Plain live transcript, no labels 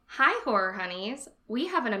Hi, Horror Honeys. We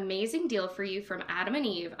have an amazing deal for you from Adam and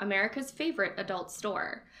Eve, America's favorite adult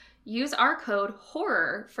store. Use our code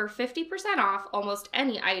HORROR for 50% off almost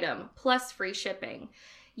any item, plus free shipping.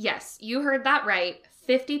 Yes, you heard that right.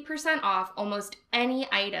 50% off almost any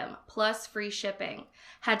item, plus free shipping.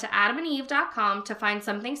 Head to adamandeve.com to find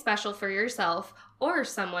something special for yourself or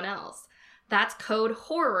someone else. That's code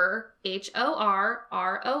HORROR,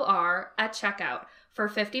 HORROR, at checkout for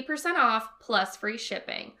 50% off plus free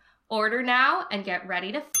shipping. Order now and get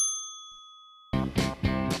ready to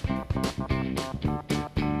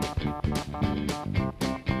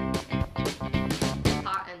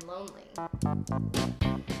hot and lonely.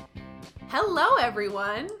 Hello,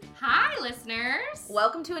 everyone. Hi, listeners.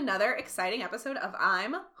 Welcome to another exciting episode of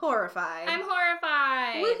I'm Horrified. I'm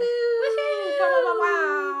horrified. Woohoo!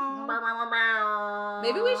 Woohoo! Wow.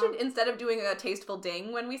 Maybe we should, instead of doing a tasteful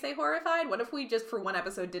ding when we say horrified, what if we just for one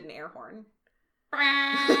episode did an air horn?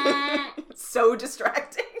 So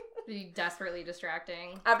distracting. Desperately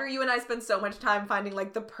distracting. After you and I spend so much time finding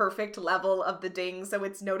like the perfect level of the ding so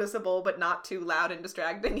it's noticeable but not too loud and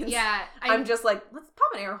distracting. Yeah. I'm just like, let's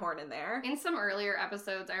pop an air horn in there. In some earlier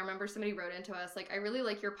episodes, I remember somebody wrote into us, like, I really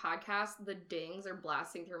like your podcast. The dings are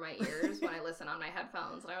blasting through my ears when I listen on my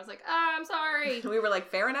headphones. And I was like, I'm sorry. We were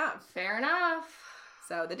like, fair enough. Fair enough.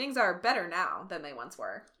 So the dings are better now than they once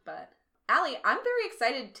were. But Allie, I'm very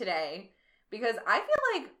excited today because I feel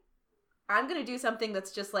like I'm going to do something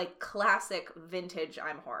that's just like classic vintage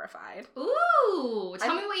I'm Horrified. Ooh,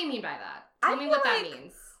 tell me what you mean by that. Tell me what that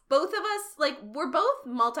means. Both of us, like, we're both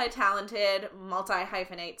multi-talented,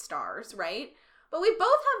 multi-hyphenate stars, right? But we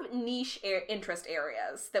both have niche interest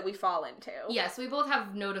areas that we fall into. Yes, we both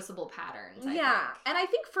have noticeable patterns, I think. And I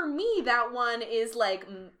think for me, that one is like,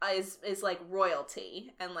 is like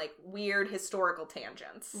royalty and like weird historical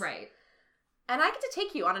tangents. Right. And I get to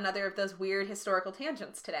take you on another of those weird historical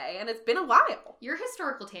tangents today, and it's been a while. Your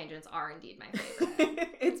historical tangents are indeed my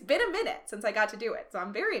favorite. It's been a minute since I got to do it, so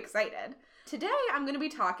I'm very excited. Today, I'm going to be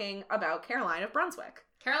talking about Caroline of Brunswick.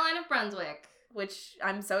 Caroline of Brunswick. Which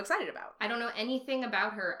I'm so excited about. I don't know anything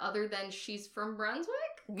about her other than she's from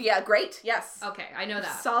Brunswick? Yeah, great, yes. Okay, I know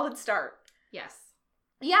that. Solid start. Yes.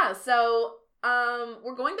 Yeah, so,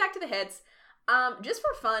 we're going back to the hits. Just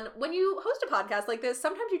for fun, when you host a podcast like this,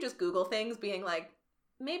 sometimes you just Google things being like,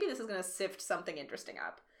 maybe this is going to sift something interesting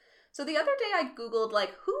up. So the other day I Googled,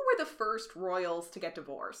 like, who were the first royals to get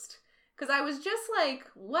divorced? Because I was just like,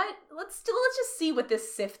 what? Let's just see what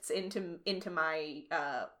this sifts into my,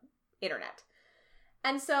 internet.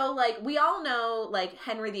 And so, like, we all know, like,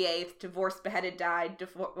 Henry VIII, divorced, beheaded, died,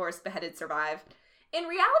 divorced, beheaded, survived. In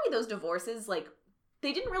reality, those divorces, like,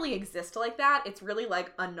 they didn't really exist like that. It's really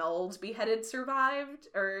like annulled, beheaded, survived,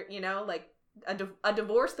 or, you know, like a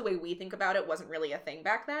divorce the way we think about it wasn't really a thing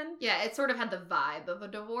back then. Yeah, it sort of had the vibe of a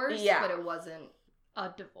divorce, but it wasn't a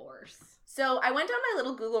divorce. So I went down my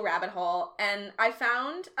little Google rabbit hole and I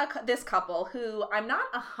found this couple who I'm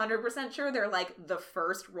not 100% sure they're like the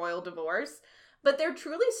first royal divorce, but they're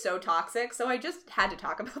truly so toxic, so I just had to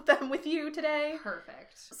talk about them with you today.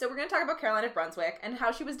 Perfect. So we're going to talk about Caroline of Brunswick and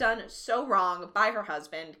how she was done so wrong by her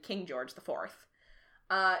husband, King George IV.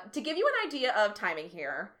 To give you an idea of timing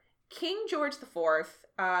here, King George IV,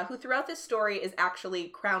 who throughout this story is actually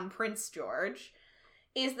Crown Prince George,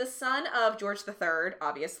 is the son of George III,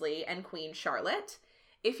 obviously, and Queen Charlotte.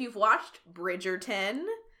 If you've watched Bridgerton,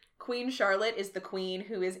 Queen Charlotte is the queen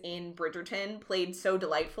who is in Bridgerton, played so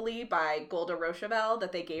delightfully by Golda Rochevelle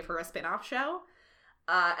that they gave her a spin-off show.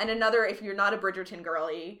 And another, if you're not a Bridgerton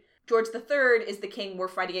girly, George III is the king we're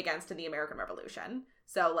fighting against in the American Revolution.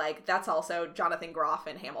 So, like, that's also Jonathan Groff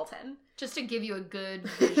and Hamilton. Just to give you a good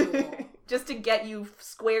visual. Just to get you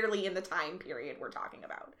squarely in the time period we're talking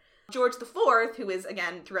about. George IV, who is,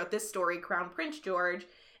 again, throughout this story, Crown Prince George,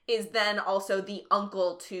 is then also the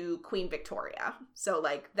uncle to Queen Victoria. So,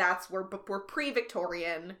 like, we're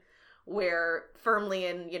pre-Victorian. We're firmly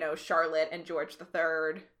in, you know, Charlotte and George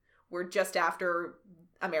III. We're just after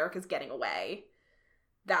America's getting away.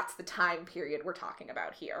 That's the time period we're talking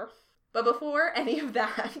about here. But before any of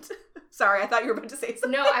that, sorry, I thought you were about to say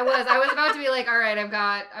something. No, I was about to be like, all right,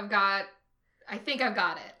 I think I've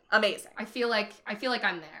got it. Amazing. I feel like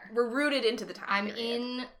I'm there. We're rooted into the time I'm period.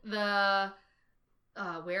 in the,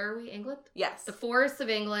 where are we? England? Yes. The forests of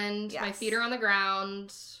England. Yes. My feet are on the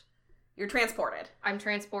ground. You're transported. I'm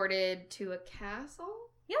transported to a castle?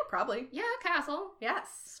 Yeah, probably. Yeah, castle.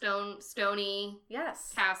 Yes. Stony.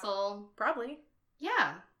 Yes. Castle. Probably.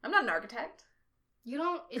 Yeah. I'm not an architect.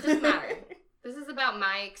 It doesn't matter. This is about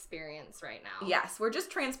my experience right now. Yes, we're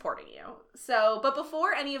just transporting you. So, but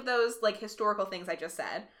before any of those, like, historical things I just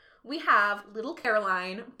said, we have little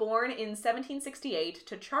Caroline, born in 1768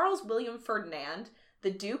 to Charles William Ferdinand,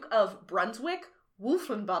 the Duke of Brunswick,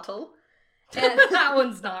 Wolfenbüttel. And that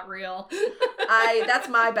one's not real. That's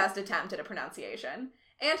my best attempt at a pronunciation.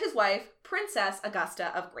 And his wife, Princess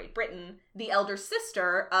Augusta of Great Britain, the elder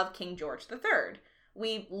sister of King George III.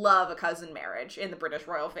 We love a cousin marriage in the British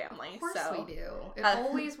royal family. Of course we do. It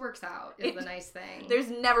always works out, is the nice thing. There's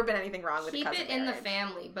never been anything wrong with a cousin marriage. Keep it in the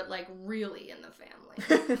family, but like really in the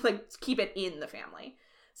family. Like, keep it in the family.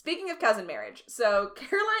 Speaking of cousin marriage, so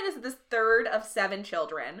Caroline is the third of 7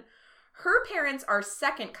 children. Her parents are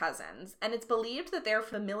second cousins, and it's believed that their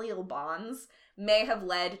familial bonds may have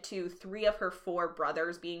led to 3 of her 4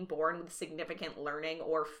 brothers being born with significant learning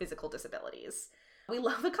or physical disabilities. We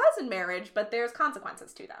love a cousin marriage, but there's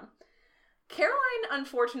consequences to them. Caroline,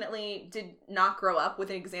 unfortunately, did not grow up with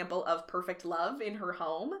an example of perfect love in her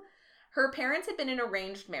home. Her parents had been in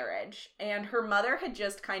arranged marriage, and her mother had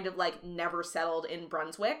just kind of, like, never settled in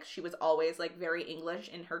Brunswick. She was always, like, very English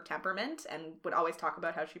in her temperament and would always talk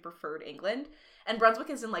about how she preferred England. And Brunswick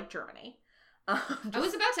is in, like, Germany. I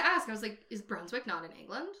was about to ask. I was like, is Brunswick not in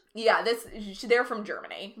England? Yeah, they're from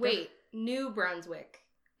Germany. Wait, New Brunswick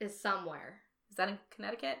is somewhere. Is that in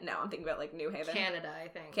Connecticut? No, I'm thinking about, like, New Haven. Canada, I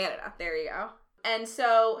think. Canada, there you go. And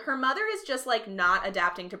so her mother is just, like, not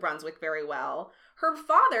adapting to Brunswick very well. Her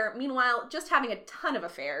father, meanwhile, just having a ton of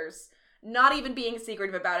affairs, not even being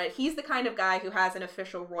secretive about it. He's the kind of guy who has an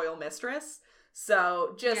official royal mistress.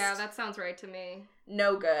 So just... Yeah, that sounds right to me.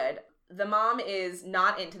 No good. The mom is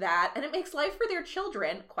not into that, and it makes life for their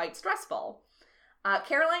children quite stressful.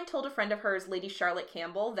 Caroline told a friend of hers, Lady Charlotte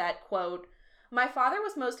Campbell, that, quote, "My father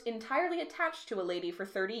was most entirely attached to a lady for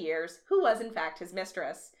 30 years, who was in fact his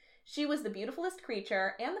mistress. She was the beautifulest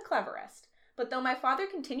creature and the cleverest. But though my father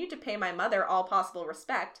continued to pay my mother all possible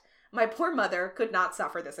respect, my poor mother could not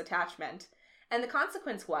suffer this attachment. And the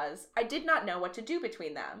consequence was, I did not know what to do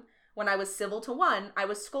between them. When I was civil to one, I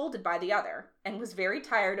was scolded by the other, and was very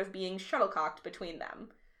tired of being shuttlecocked between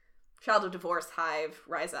them." Child of divorce, hive,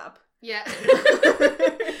 rise up. Yeah.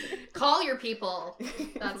 Call your people.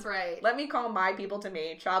 That's right. Let me call my people to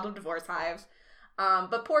me. Child of divorce, hive.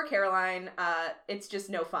 But poor Caroline, it's just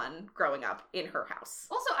no fun growing up in her house.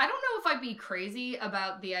 Also, I don't know if I'd be crazy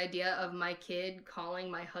about the idea of my kid calling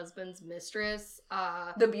my husband's mistress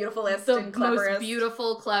the beautifulest and cleverest. Most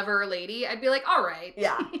beautiful, clever lady. I'd be like, all right.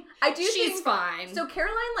 Yeah. I do She's fine. So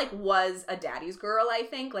Caroline, like, was a daddy's girl, I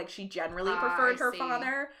think. Like, she generally preferred her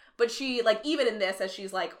father. But she, like, even in this, as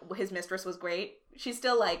she's like, his mistress was great, she's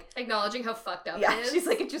still, like... acknowledging how fucked up it is. She's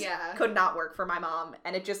like, it just could not work for my mom.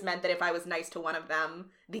 And it just meant that if I was nice to one of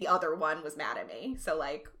them, the other one was mad at me. So,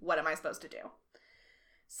 like, what am I supposed to do?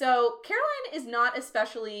 So, Caroline is not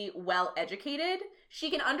especially well educated.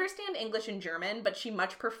 She can understand English and German, but she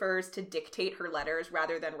much prefers to dictate her letters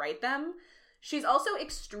rather than write them. She's also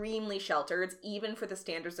extremely sheltered, even for the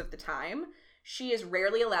standards of the time. She is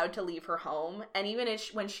rarely allowed to leave her home, and even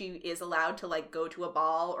when she is allowed to, like, go to a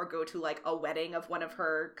ball or go to, like, a wedding of one of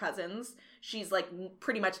her cousins, she's, like,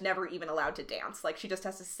 pretty much never even allowed to dance. Like, she just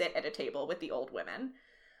has to sit at a table with the old women.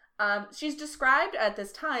 She's described at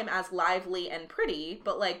this time as lively and pretty,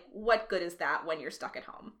 but, like, what good is that when you're stuck at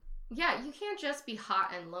home? Yeah, you can't just be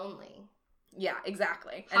hot and lonely. Yeah,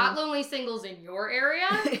 exactly. Hot, lonely singles in your area?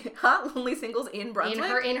 Hot, lonely singles in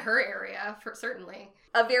Brunswick? In her area, certainly.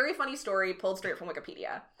 A very funny story pulled straight from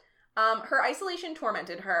Wikipedia. Her isolation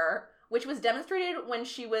tormented her, which was demonstrated when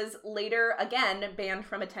she was later, again, banned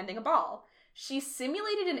from attending a ball. She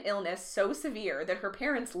simulated an illness so severe that her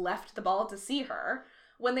parents left the ball to see her.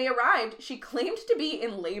 When they arrived, she claimed to be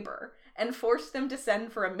in labor and forced them to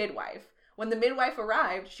send for a midwife. When the midwife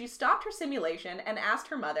arrived, she stopped her simulation and asked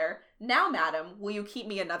her mother, "Now, madam, will you keep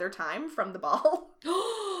me another time from the ball?"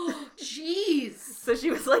 Jeez. So she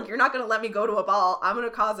was like, "You're not going to let me go to a ball. I'm going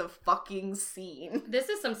to cause a fucking scene." This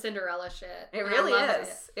is some Cinderella shit. It really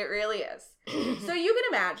is. It really is. So you can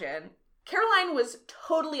imagine, Caroline was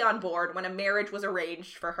totally on board when a marriage was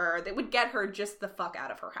arranged for her that would get her just the fuck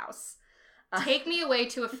out of her house. Take me away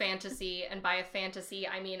to a fantasy, and by a fantasy,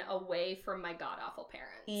 I mean away from my god-awful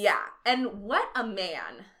parents. Yeah, and what a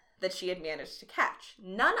man that she had managed to catch.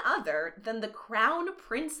 None other than the Crown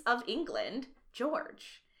Prince of England,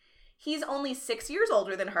 George. He's only 6 years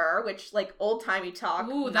older than her, which, like, old-timey talk,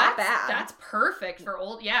 not bad. That's perfect for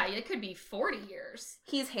old... Yeah, it could be 40 years.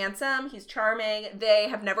 He's handsome, he's charming, they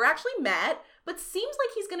have never actually met, but seems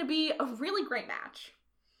like he's going to be a really great match.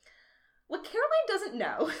 What Caroline doesn't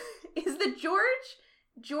know is that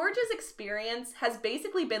George's experience has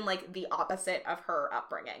basically been, like, the opposite of her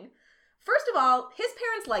upbringing. First of all, his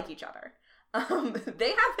parents like each other.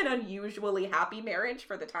 They have an unusually happy marriage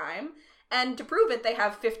for the time, And to prove it, they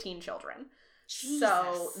have 15 children. Jesus.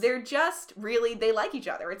 So they're just really, they like each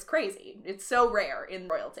other. It's crazy. It's so rare in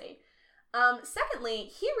royalty. Secondly,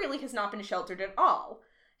 he really has not been sheltered at all.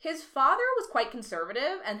 His father was quite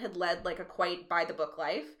conservative and had led like a quite by-the-book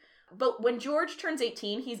life. But when George turns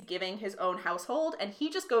 18, he's giving his own household, and he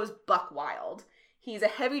just goes buck wild. He's a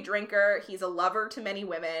heavy drinker, he's a lover to many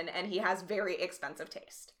women, and he has very expensive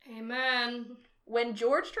taste. Amen. When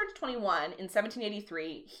George turned 21 in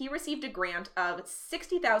 1783, he received a grant of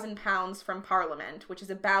 £60,000 from Parliament, which is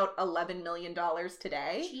about $11 million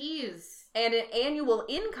today. Jeez. And an annual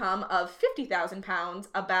income of £50,000,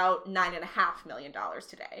 about $9.5 million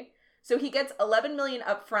today. So he gets $11 million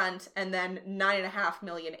up front and then $9.5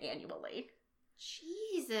 million annually.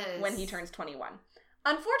 Jesus. When he turns 21.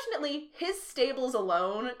 Unfortunately, his stables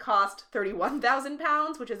alone cost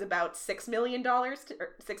 £31,000, which is about $6 million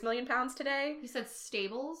 £6 million today. You said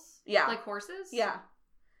stables? Yeah. Like horses? Yeah.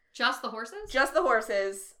 Just the horses? Just the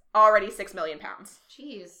horses, already £6 million.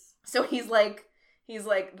 Jeez. So he's like,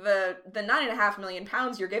 the £9.5 million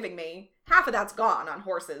you're giving me, half of that's gone on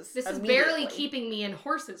horses. This is barely keeping me in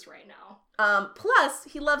horses right now. Plus,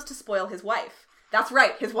 he loves to spoil his wife. That's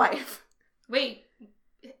right, his wife. Wait,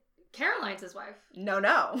 Caroline's his wife. No.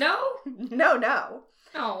 No? No.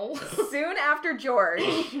 No. Soon after George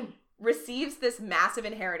receives this massive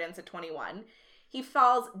inheritance at 21, he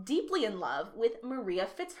falls deeply in love with Maria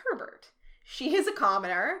Fitzherbert. She is a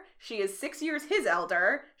commoner, she is 6 years his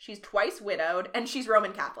elder, she's twice widowed, and she's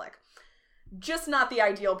Roman Catholic. Just not the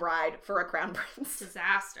ideal bride for a crown prince.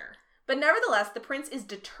 Disaster. But nevertheless, the prince is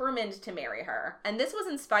determined to marry her. And this was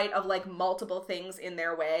in spite of, like, multiple things in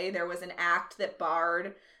their way. There was an act that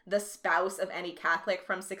barred the spouse of any Catholic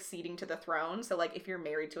from succeeding to the throne. So, like, if you're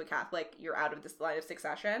married to a Catholic, you're out of this line of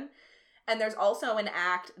succession. And there's also an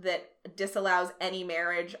act that disallows any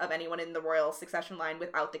marriage of anyone in the royal succession line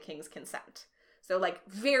without the king's consent. So, like,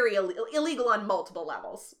 very illegal on multiple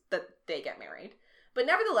levels that they get married. But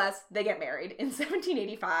nevertheless, they get married in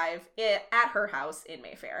 1785 at her house in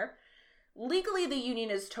Mayfair. Legally, the union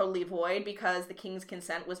is totally void because the king's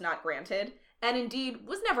consent was not granted, and indeed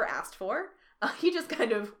was never asked for. He just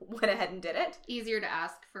kind of went ahead and did it. Easier to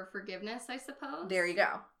ask for forgiveness, I suppose. There you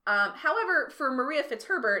go. However, for Maria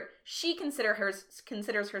Fitzherbert, she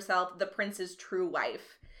considers herself the prince's true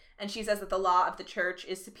wife. And she says that the law of the church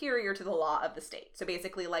is superior to the law of the state. So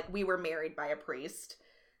basically, like, we were married by a priest.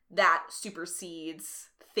 That supersedes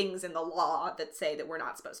things in the law that say that we're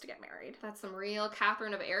not supposed to get married. That's some real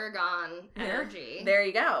Catherine of Aragon energy. Yeah, there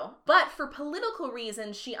you go. But for political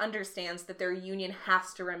reasons, she understands that their union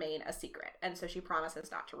has to remain a secret. And so she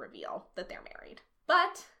promises not to reveal that they're married.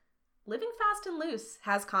 But living fast and loose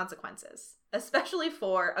has consequences, especially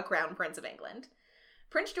for a crown prince of England.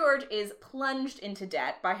 Prince George is plunged into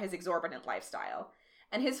debt by his exorbitant lifestyle.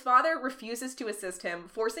 And his father refuses to assist him,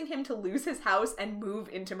 forcing him to lose his house and move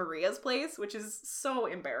into Maria's place, which is so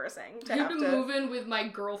embarrassing. You have to move in with my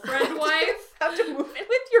girlfriend wife? Have to move in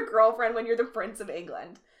with your girlfriend when you're the Prince of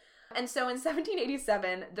England. And so in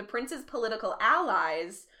 1787, the prince's political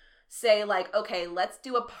allies say, like, okay, let's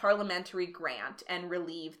do a parliamentary grant and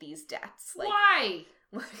relieve these debts. Like, why?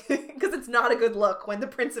 Because it's not a good look when the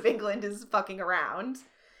Prince of England is fucking around.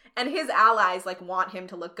 And his allies, like, want him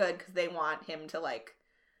to look good because they want him to, like,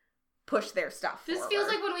 push their stuff This forward. feels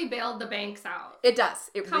like when we bailed the banks out. It does.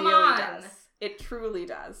 It Come really on. does. It truly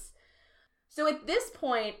does. So at this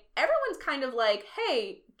point, everyone's kind of like,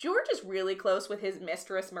 hey, George is really close with his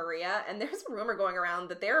mistress, Maria, and there's a rumor going around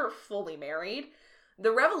that they're fully married.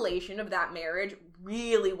 The revelation of that marriage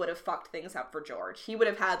really would have fucked things up for George. He would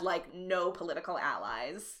have had, like, no political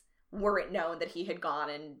allies were it known that he had gone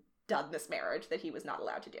and done this marriage that he was not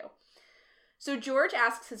allowed to do. So George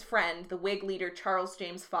asks his friend, the Whig leader Charles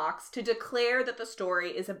James Fox, to declare that the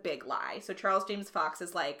story is a big lie. So Charles James Fox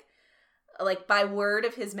is like, by word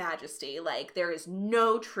of his majesty, like, there is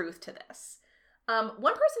no truth to this.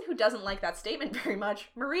 One person who doesn't like that statement very much,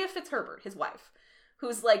 Maria Fitzherbert, his wife,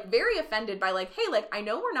 who's, like, very offended by, like, hey, like, I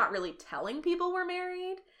know we're not really telling people we're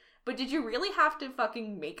married, but did you really have to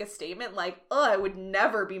fucking make a statement like, oh, I would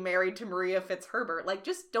never be married to Maria Fitzherbert? Like,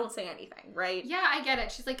 just don't say anything, right? Yeah, I get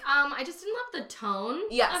it. She's like, I just didn't love the tone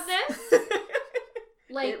of this.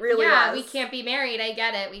 Like, it really yeah, was. we can't be married. I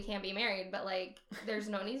get it. We can't be married. But, like, there's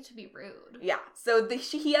no need to be rude. Yeah. So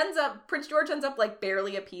Prince George ends up, like,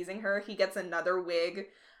 barely appeasing her. He gets another Whig,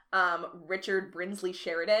 Richard Brinsley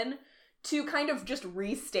Sheridan, to kind of just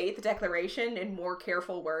restate the declaration in more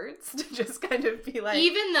careful words, to just kind of be like...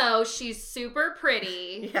 Even though she's super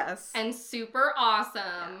pretty yes, and super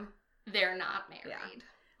awesome, they're not married. Yeah.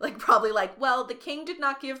 Like, probably like, well, the king did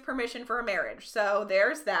not give permission for a marriage, so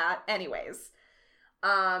there's that. Anyways.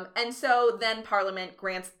 And so then Parliament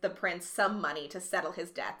grants the prince some money to settle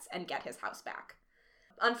his debts and get his house back.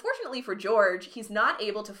 Unfortunately for George, he's not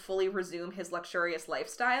able to fully resume his luxurious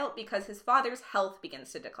lifestyle because his father's health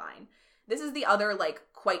begins to decline. This is the other,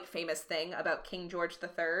 quite famous thing about King George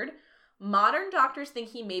III. Modern doctors think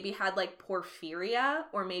he maybe had, porphyria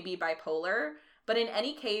or maybe bipolar, but in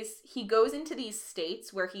any case, he goes into these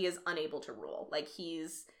states where he is unable to rule.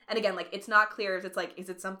 And again, it's not clear if it's, is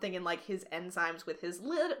it something in, his enzymes with his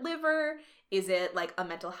liver? Is it, a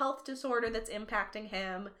mental health disorder that's impacting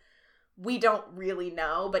him? We don't really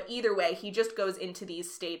know, but either way, he just goes into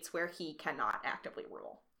these states where he cannot actively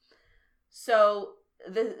rule. So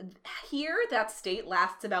that state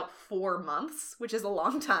lasts about 4 months, which is a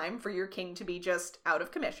long time for your king to be just out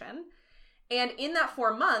of commission. And in that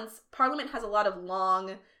 4 months, Parliament has a lot of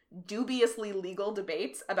long, dubiously legal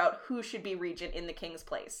debates about who should be regent in the king's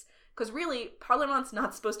place. Because really, Parliament's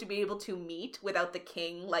not supposed to be able to meet without the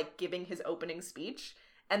king, giving his opening speech.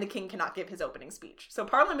 And the king cannot give his opening speech. So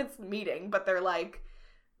Parliament's meeting, but they're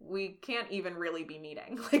we can't even really be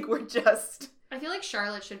meeting. We're just... I feel like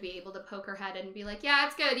Charlotte should be able to poke her head and be like, yeah,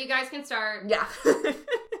 it's good. You guys can start. Yeah.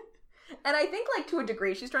 And I think, to a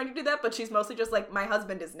degree, she's trying to do that, but she's mostly just my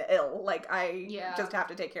husband is ill. I just have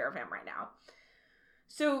to take care of him right now.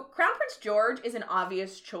 So Crown Prince George is an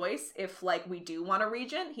obvious choice if, we do want a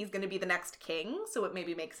regent. He's going to be the next king, so it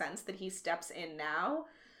maybe makes sense that he steps in now.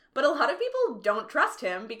 But a lot of people don't trust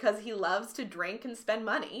him because he loves to drink and spend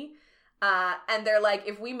money. And they're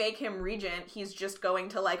if we make him regent, he's just going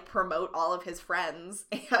to, promote all of his friends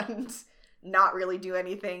and not really do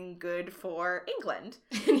anything good for England.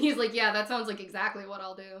 And he's yeah, that sounds exactly what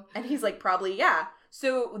I'll do. And he's probably, yeah.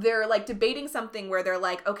 So they're, debating something where they're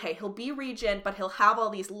okay, he'll be regent, but he'll have all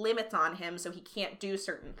these limits on him so he can't do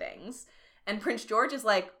certain things. And Prince George is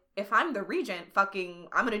if I'm the regent,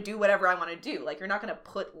 I'm gonna do whatever I want to do. You're not gonna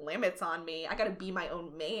put limits on me. I gotta be my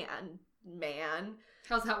own man.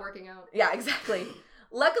 How's that working out? Yeah, exactly.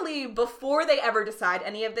 Luckily, before they ever decide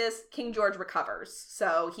any of this, King George recovers.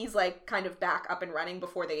 So he's kind of back up and running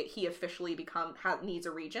before he officially needs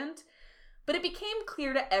a regent. But it became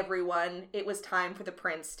clear to everyone it was time for the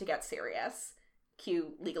prince to get serious.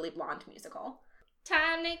 Cue Legally Blonde musical.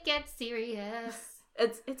 Time to get serious.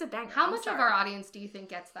 It's a banger. How much of our audience do you think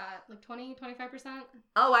gets that? 20, 25%?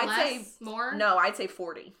 Oh, I'd Less? say more. No, I'd say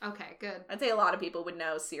 40. Okay, good. I'd say a lot of people would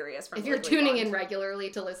know Serious from. If you're Legally tuning Blonde. in regularly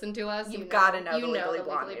to listen to us, you've got to know the Legally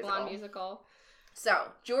Blonde musical.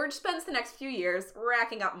 So George spends the next few years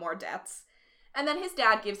racking up more debts, and then his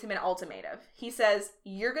dad gives him an ultimatum. He says,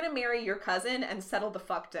 "You're gonna marry your cousin and settle the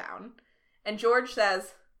fuck down," and George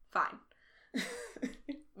says, "Fine."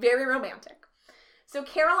 Very romantic. So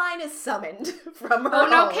Caroline is summoned from her Oh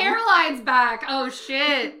no, home. Caroline's back. Oh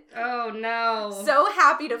shit. Oh no. So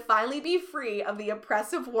happy to finally be free of the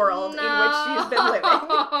oppressive world in which she's been living.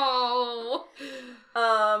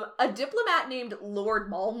 A diplomat named Lord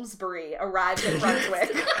Malmesbury arrives in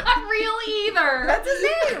Brunswick. Not real either. That's his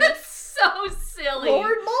name. That's so silly.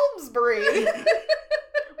 Lord Malmesbury.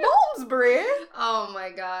 Malmesbury. Oh my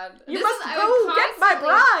god. You must go get my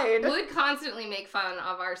bride. Would constantly make fun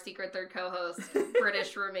of our secret third co-host,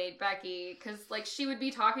 British roommate Becky, because she would be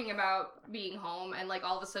talking about being home, and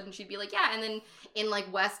all of a sudden she'd be yeah, and then in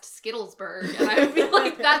West Skittlesburg, and I would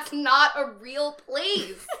be that's not a real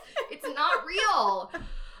place. It's not real.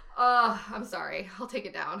 I'm sorry. I'll take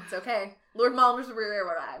it down. It's okay. Lord Malmesbury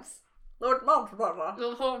arrives. Lord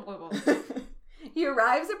Malmesbury. He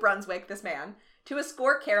arrives at Brunswick, this man, to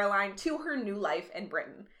escort Caroline to her new life in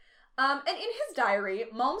Britain. And in his diary,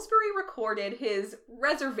 Malmesbury recorded his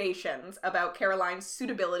reservations about Caroline's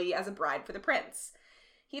suitability as a bride for the prince.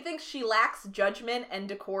 He thinks she lacks judgment and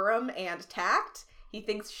decorum and tact. He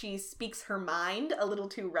thinks she speaks her mind a little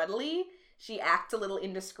too readily. She acts a little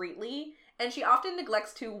indiscreetly. And she often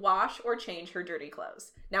neglects to wash or change her dirty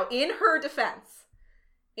clothes. Now, in her defense,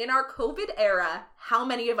 in our COVID era, how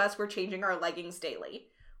many of us were changing our leggings daily?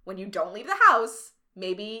 When you don't leave the house,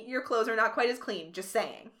 maybe your clothes are not quite as clean, just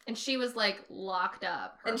saying. And she was locked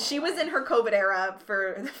up. And she was in her COVID era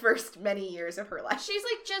for the first many years of her life. She's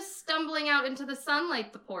just stumbling out into the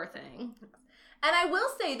sunlight, the poor thing. And I will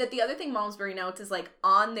say that the other thing Malmesbury notes is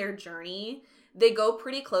on their journey, they go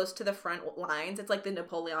pretty close to the front lines. It's the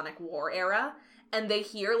Napoleonic War era. And they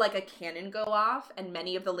hear a cannon go off, and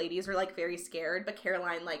many of the ladies are very scared, but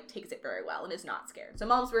Caroline takes it very well and is not scared. So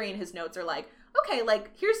Malmesbury in his notes are okay,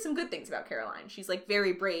 here's some good things about Caroline. She's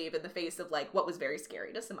very brave in the face of what was very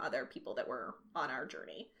scary to some other people that were on our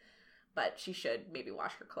journey. But she should maybe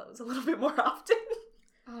wash her clothes a little bit more often.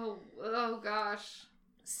 Oh gosh.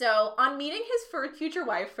 So on meeting his future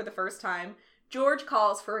wife for the first time, George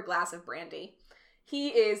calls for a glass of brandy. He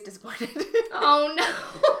is disappointed. Oh, no.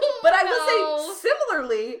 But I will say,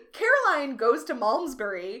 similarly, Caroline goes to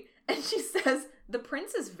Malmesbury and she says, the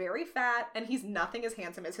prince is very fat and he's nothing as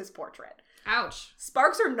handsome as his portrait. Ouch.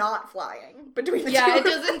 Sparks are not flying between the two. Yeah, it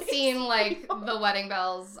doesn't seem like the wedding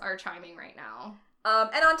bells are chiming right now.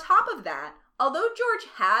 And on top of that, although George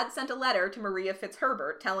had sent a letter to Maria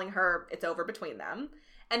Fitzherbert telling her it's over between them,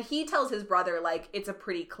 and he tells his brother, like, it's a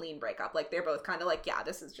pretty clean breakup. Like, they're both kind of like, yeah,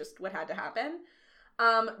 this is just what had to happen.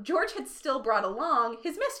 George had still brought along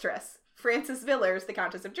his mistress, Frances Villars, the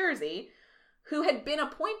Countess of Jersey, who had been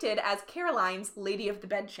appointed as Caroline's Lady of the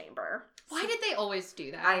Bedchamber. Why did they always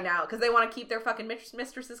do that? I know, because they want to keep their fucking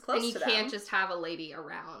mistresses close to them. And you can't just have a lady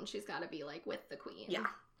around. She's got to be, like, with the queen. Yeah.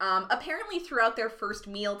 Apparently, throughout their first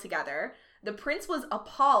meal together, the prince was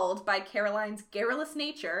appalled by Caroline's garrulous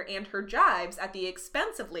nature and her jibes at the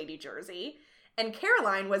expense of Lady Jersey, and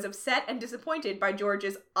Caroline was upset and disappointed by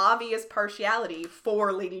George's obvious partiality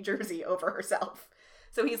for Lady Jersey over herself.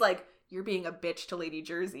 So he's like, you're being a bitch to Lady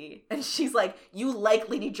Jersey. And she's like, you like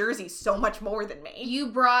Lady Jersey so much more than me. You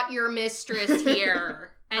brought your mistress here,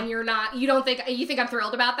 and you think I'm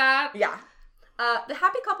thrilled about that? Yeah. The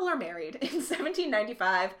happy couple are married in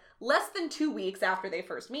 1795, less than 2 weeks after they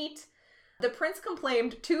first meet. The prince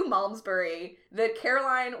complained to Malmesbury that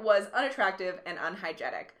Caroline was unattractive and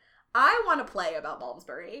unhygienic. I want to play about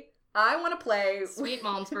Malmesbury. I want to play... Sweet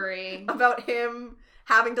Malmesbury. About him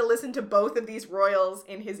having to listen to both of these royals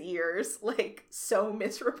in his ears, like, so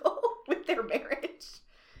miserable with their marriage.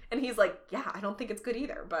 And he's like, yeah, I don't think it's good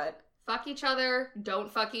either, but... Fuck each other,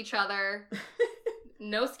 don't fuck each other.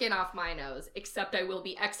 No skin off my nose, except I will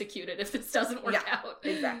be executed if this doesn't work out.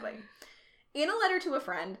 Exactly. In a letter to a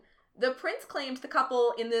friend, the prince claimed the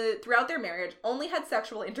couple throughout their marriage only had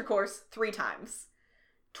sexual intercourse 3 times.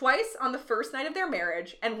 Twice on the first night of their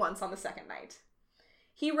marriage and once on the second night.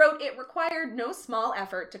 He wrote, it required no small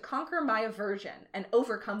effort to conquer my aversion and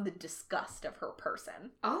overcome the disgust of her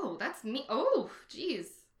person. Oh, that's me. Oh, jeez.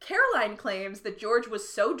 Caroline claims that George was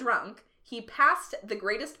so drunk, he passed the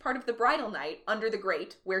greatest part of the bridal night under the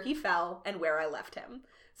grate where he fell and where I left him.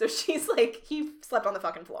 So she's like, he slept on the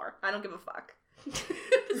fucking floor. I don't give a fuck.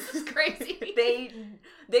 This is crazy.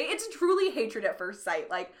 It's truly hatred at first sight.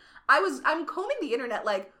 Like, I'm combing the internet,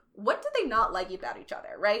 like, what did they not like about each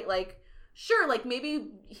other, right? Like, sure, like,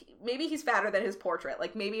 maybe he's fatter than his portrait.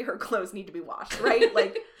 Like, maybe her clothes need to be washed, right?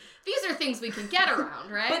 Like, these are things we can get around,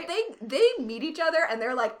 right? But they meet each other and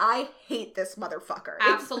they're like, I hate this motherfucker.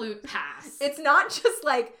 Absolute pass. It's not just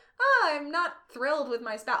like, I'm not thrilled with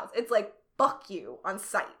my spouse. It's like, fuck you on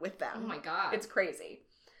sight with them. Oh my God. It's crazy.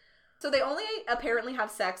 So they only apparently have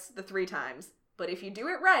sex the 3 times, but if you do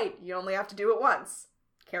it right, you only have to do it once.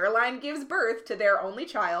 Caroline gives birth to their only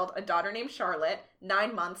child, a daughter named Charlotte,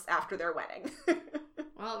 9 months after their wedding.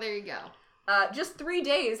 Well, there you go. Just 3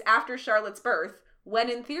 days after Charlotte's birth, when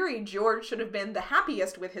in theory George should have been the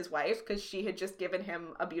happiest with his wife because she had just given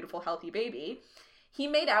him a beautiful, healthy baby, he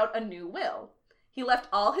made out a new will. He left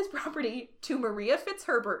all his property to Maria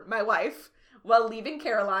Fitzherbert, my wife, while leaving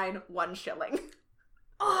Caroline 1 shilling.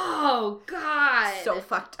 Oh, God. So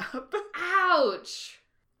fucked up. Ouch.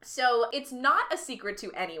 So it's not a secret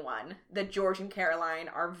to anyone that George and Caroline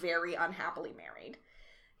are very unhappily married.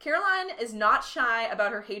 Caroline is not shy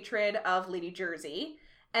about her hatred of Lady Jersey,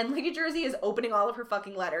 and Lady Jersey is opening all of her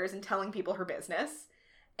fucking letters and telling people her business.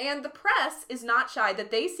 And the press is not shy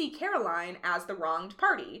that they see Caroline as the wronged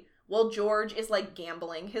party, while George is, like,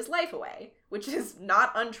 gambling his life away, which is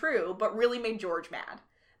not untrue, but really made George mad.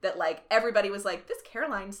 That, like, everybody was like, this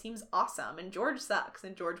Caroline seems awesome, and George sucks.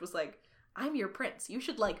 And George was like, I'm your prince. You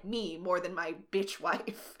should like me more than my bitch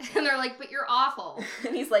wife. And they're like, but you're awful.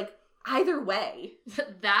 And he's like, either way.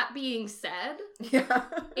 That being said, yeah,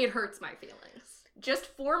 it hurts my feelings. Just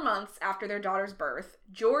 4 months after their daughter's birth,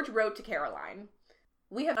 George wrote to Caroline,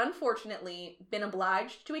 we have unfortunately been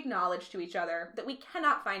obliged to acknowledge to each other that we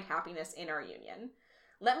cannot find happiness in our union.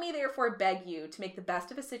 Let me therefore beg you to make the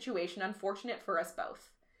best of a situation unfortunate for us both.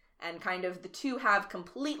 And kind of the two have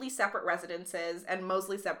completely separate residences and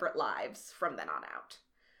mostly separate lives from then on out.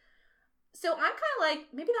 So I'm kind of like,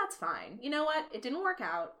 maybe that's fine. You know what? It didn't work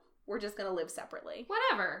out. We're just going to live separately.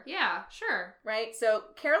 Whatever. Yeah, sure. Right? So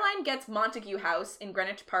Caroline gets Montague House in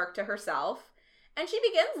Greenwich Park to herself, and she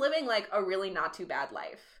begins living like a really not too bad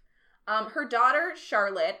life. Her daughter,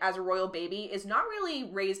 Charlotte, as a royal baby, is not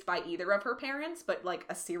really raised by either of her parents, but like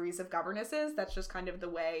a series of governesses. That's just kind of the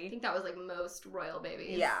way. I think that was like most royal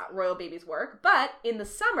babies. Yeah, royal babies work. But in the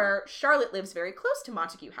summer, Charlotte lives very close to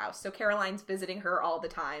Montague House, so Caroline's visiting her all the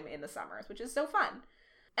time in the summers, which is so fun.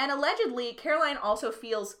 And allegedly, Caroline also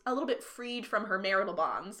feels a little bit freed from her marital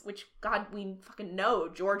bonds, which, God, we fucking know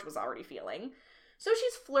George was already feeling. So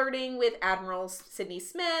she's flirting with Admiral Sidney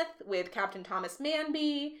Smith, with Captain Thomas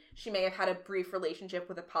Manby. She may have had a brief relationship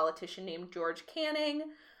with a politician named George Canning.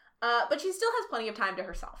 But she still has plenty of time to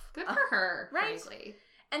herself. Good for her, right? frankly.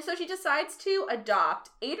 And so she decides to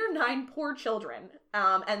adopt 8 or 9 poor children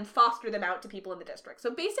and foster them out to people in the district.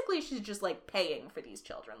 So basically she's just, like, paying for these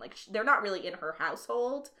children. Like, they're not really in her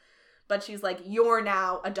household, but she's like, you're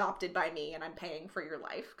now adopted by me and I'm paying for your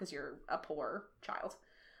life because you're a poor child.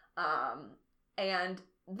 And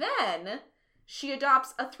then she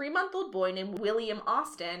adopts a 3-month-old boy named William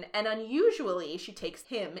Austin, and unusually she takes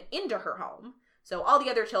him into her home. So all the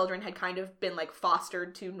other children had kind of been, like,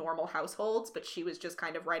 fostered to normal households, but she was just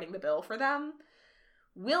kind of writing the bill for them.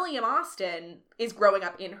 William Austin is growing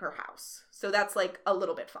up in her house. So that's, like, a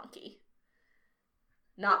little bit funky.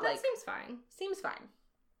 Not that like... seems fine. Seems fine.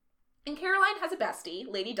 And Caroline has a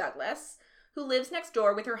bestie, Lady Douglas, who lives next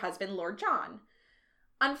door with her husband, Lord John.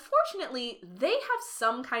 Unfortunately, they have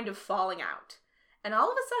some kind of falling out. And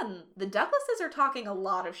all of a sudden, the Douglases are talking a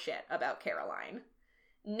lot of shit about Caroline.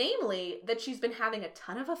 Namely, that she's been having a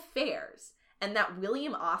ton of affairs, and that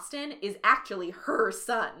William Austin is actually her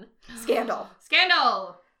son. Scandal.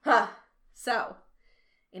 Scandal! Huh. So,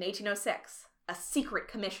 in 1806, a secret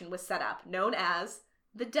commission was set up, known as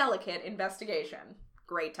the Delicate Investigation.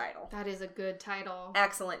 Great title. That is a good title.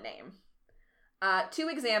 Excellent name. To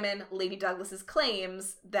examine Lady Douglas's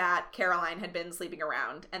claims that Caroline had been sleeping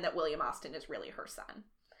around and that William Austin is really her son.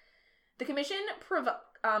 The commission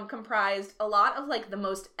comprised a lot of, like, the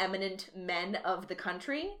most eminent men of the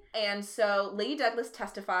country, and so Lady Douglas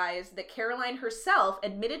testifies that Caroline herself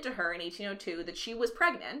admitted to her in 1802 that she was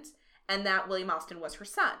pregnant and that William Austin was her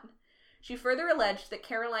son. She further alleged that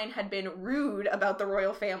Caroline had been rude about the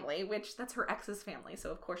royal family, which that's her ex's family,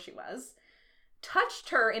 so of course she was, touched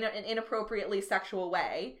her in an inappropriately sexual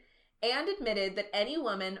way, and admitted that any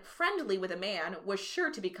woman friendly with a man was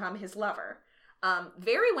sure to become his lover.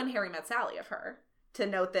 Very When Harry Met Sally of her, to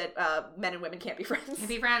note that men and women can't be friends. Can't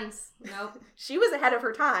be friends. Nope. She was ahead of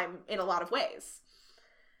her time in a lot of ways.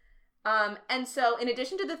 And so, in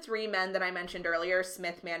addition to the 3 men that I mentioned earlier,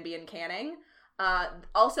 Smith, Manby, and Canning,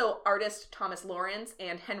 also artist Thomas Lawrence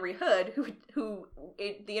and Henry Hood, who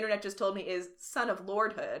the internet just told me is son of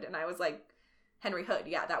Lord Hood, and I was like, Henry Hood,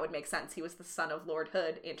 yeah, that would make sense. He was the son of Lord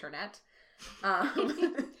Hood, internet.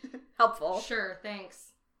 Helpful. Sure, thanks.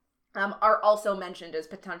 Are also mentioned as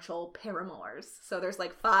potential paramours. So there's,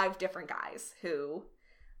 like, 5 different guys who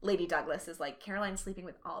Lady Douglas is like, Caroline's sleeping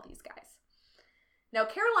with all these guys. Now,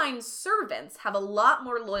 Caroline's servants have a lot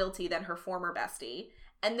more loyalty than her former bestie,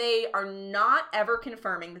 and they are not ever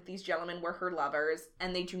confirming that these gentlemen were her lovers,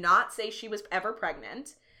 and they do not say she was ever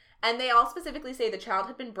pregnant. And they all specifically say the child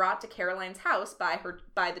had been brought to Caroline's house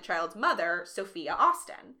by the child's mother, Sophia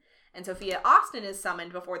Austin. And Sophia Austin is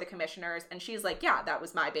summoned before the commissioners, and she's like, yeah, that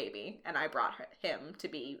was my baby, and I brought him to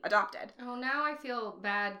be adopted. Oh, now I feel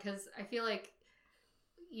bad, because I feel like,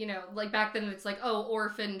 you know, like back then it's like, oh,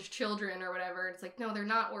 orphaned children or whatever. It's like, no, they're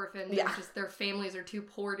not orphaned. Yeah. It's just their families are too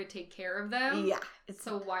poor to take care of them. Yeah.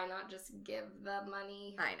 So why not just give the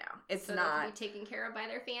money? I know. It's so not... they can be taken care of by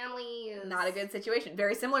their families. Not a good situation.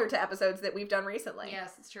 Very similar to episodes that we've done recently.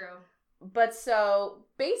 Yes, it's true. But so,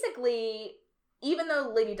 basically, even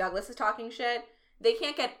though Lady Douglas is talking shit, they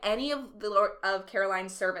can't get any of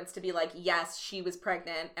Caroline's servants to be like, yes, she was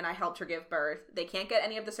pregnant and I helped her give birth. They can't get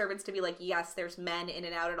any of the servants to be like, yes, there's men in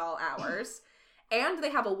and out at all hours. And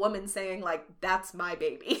they have a woman saying, like, that's my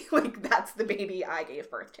baby. Like, that's the baby I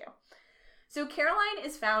gave birth to. So Caroline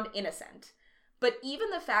is found innocent. But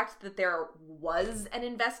even the fact that there was an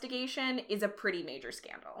investigation is a pretty major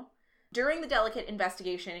scandal. During the Delicate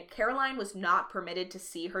Investigation, Caroline was not permitted to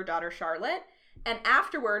see her daughter Charlotte, and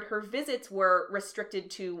afterward, her visits were restricted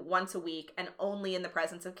to once a week and only in the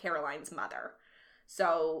presence of Caroline's mother.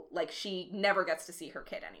 So, like, she never gets to see her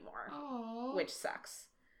kid anymore. Aww. Which sucks.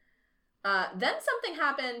 Then something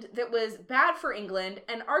happened that was bad for England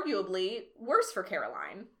and arguably worse for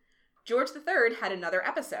Caroline. George III had another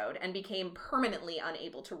episode and became permanently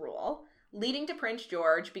unable to rule, leading to Prince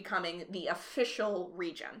George becoming the official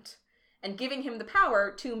regent and giving him the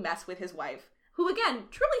power to mess with his wife, who, again,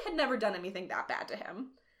 truly had never done anything that bad to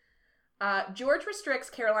him. George restricts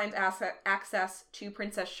Caroline's access to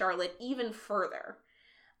Princess Charlotte even further.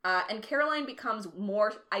 And Caroline becomes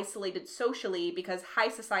more isolated socially because high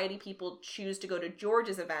society people choose to go to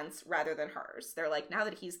George's events rather than hers. They're like, now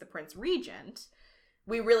that he's the Prince Regent,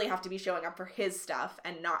 we really have to be showing up for his stuff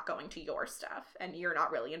and not going to your stuff. And you're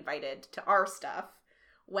not really invited to our stuff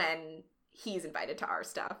when he's invited to our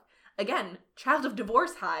stuff. Again, child of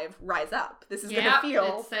divorce hive, rise up. This is going to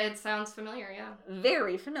feel... it sounds familiar, yeah.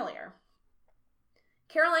 Very familiar.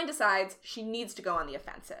 Caroline decides she needs to go on the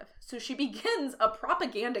offensive, so she begins a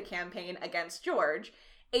propaganda campaign against George,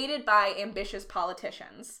 aided by ambitious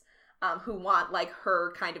politicians who want, like,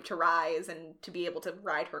 her kind of to rise and to be able to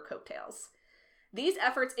ride her coattails. These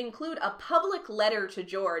efforts include a public letter to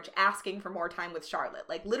George asking for more time with Charlotte,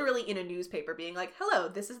 like literally in a newspaper being like, hello,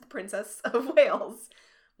 this is the Princess of Wales.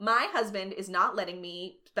 My husband is not letting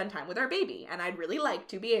me spend time with our baby, and I'd really like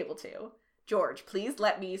to be able to. George, please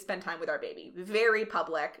let me spend time with our baby. Very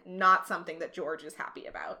public, not something that George is happy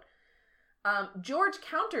about. George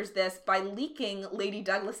counters this by leaking Lady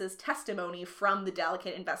Douglas's testimony from the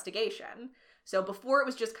delicate investigation. So before it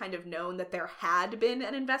was just kind of known that there had been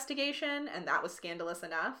an investigation, and that was scandalous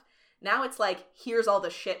enough. Now it's like, here's all the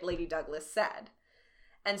shit Lady Douglas said.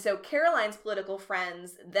 And so Caroline's political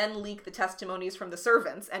friends then leak the testimonies from the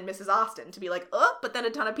servants and Mrs. Austen to be like, oh, but then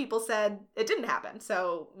a ton of people said it didn't happen,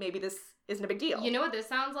 so maybe this isn't a big deal. You know what this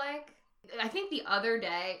sounds like? I think the other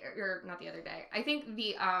day, or not the other day, I think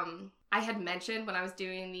I had mentioned when I was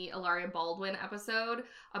doing the Ilaria Baldwin episode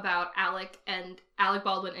about Alec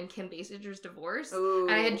Baldwin and Kim Basinger's divorce. Ooh.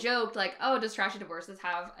 And I had joked, like, oh, does Trashy Divorces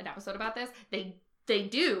have an episode about this? They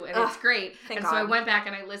do, and it's great. And God. so I went back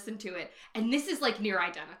and I listened to it, and this is, like, near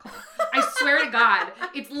identical. I swear to God,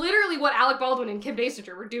 it's literally what Alec Baldwin and Kim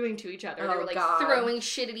Basinger were doing to each other. They were, like, throwing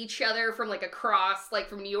shit at each other from, like, across, like,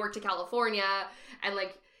 from New York to California, and,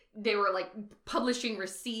 like, they were, like, publishing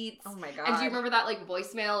receipts. Oh, my God. And do you remember that, like,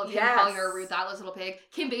 voicemail of him calling her a rude, thoughtless little pig?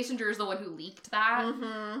 Kim Basinger is the one who leaked that.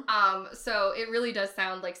 Mm-hmm. So it really does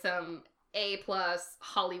sound like some A+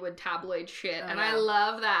 Hollywood tabloid shit, and I know.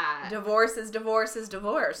 love that. Divorce is divorce,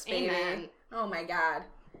 baby. Amen. Oh, my God.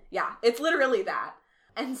 Yeah, it's literally that.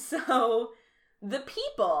 And so the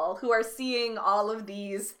people who are seeing all of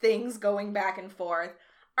these things going back and forth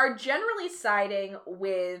are generally siding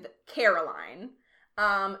with Caroline,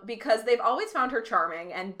 because they've always found her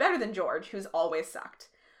charming and better than George, who's always sucked.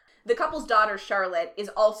 The couple's daughter, Charlotte, is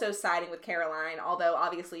also siding with Caroline, although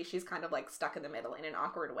obviously she's kind of, like, stuck in the middle in an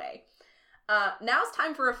awkward way. Now's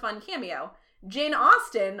time for a fun cameo. Jane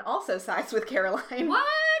Austen also sides with Caroline. What?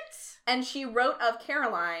 And she wrote of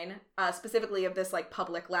Caroline, specifically of this, like,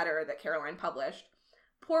 public letter that Caroline published.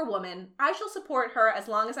 Poor woman, I shall support her as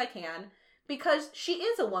long as I can, because she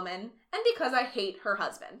is a woman, and because I hate her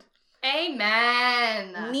husband.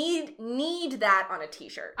 Amen. Need that on a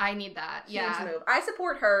t-shirt. I need that. Huge Yeah. move. I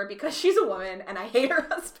support her because she's a woman and I hate her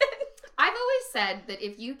husband. I've always said that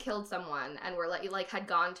if you killed someone and were like had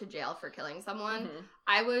gone to jail for killing someone,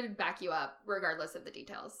 I would back you up regardless of the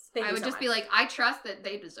details. I would just be like, I trust that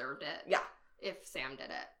they deserved it. Yeah. If Sam did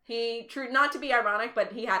it. He, not to be ironic,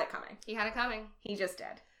 but he had it coming. He had it coming. He just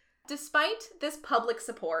did. Despite this public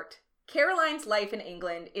support, Caroline's life in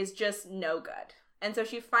England is just no good. And so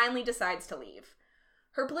she finally decides to leave.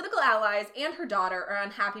 Her political allies and her daughter are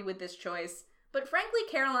unhappy with this choice, but frankly,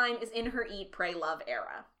 Caroline is in her eat, pray, love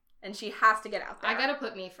era. And she has to get out there. I gotta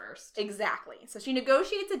put me first. Exactly. So she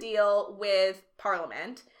negotiates a deal with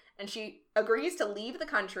Parliament, and she agrees to leave the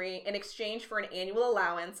country in exchange for an annual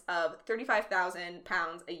allowance of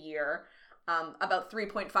 £35,000 a year, about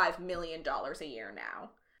 $3.5 million a year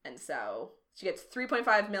now. And so she gets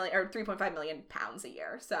 3.5 million pounds a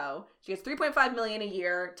year. So she gets 3.5 million a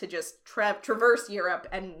year to just traverse Europe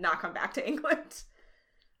and not come back to England.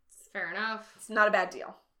 Fair enough. It's not a bad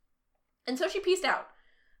deal. And so she peaced out.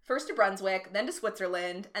 First to Brunswick, then to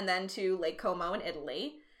Switzerland, and then to Lake Como in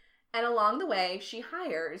Italy. And along the way, she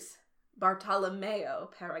hires Bartolomeo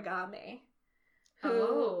Paragame,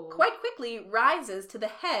 who quite quickly rises to the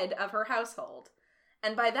head of her household.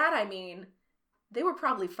 And by that I mean, they were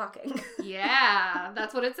probably fucking. Yeah,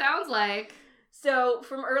 that's what it sounds like. So,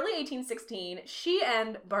 from early 1816, she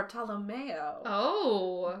and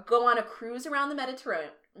Bartolomeo go on a cruise around the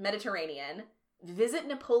Mediterranean, visit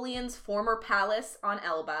Napoleon's former palace on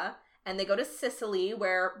Elba, and they go to Sicily,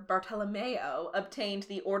 where Bartolomeo obtained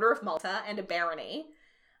the Order of Malta and a barony.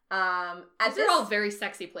 These are all very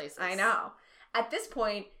sexy places. I know. At this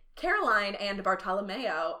point, Caroline and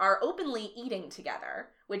Bartolomeo are openly eating together,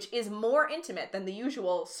 which is more intimate than the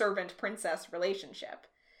usual servant-princess relationship.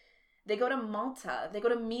 They go to Malta, they go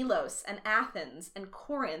to Milos and Athens and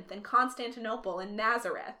Corinth and Constantinople and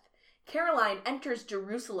Nazareth. Caroline enters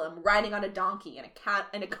Jerusalem riding on a donkey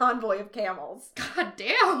in a convoy of camels. God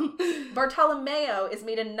damn! Bartolomeo is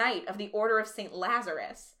made a knight of the Order of St.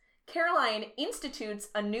 Lazarus. Caroline institutes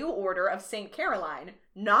a new order of St. Caroline,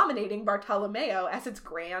 nominating Bartolomeo as its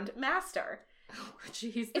Grand Master. Oh,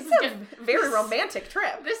 jeez. It's a very romantic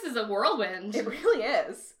trip. This is a whirlwind. It really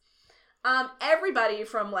is. Everybody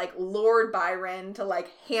from, like, Lord Byron to,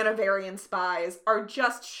 like, Hanoverian spies are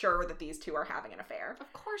just sure that these two are having an affair.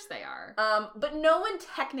 Of course they are. But no one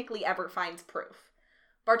technically ever finds proof.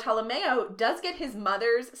 Bartolomeo does get his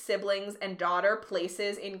mother's, siblings, and daughter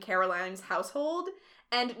places in Caroline's household,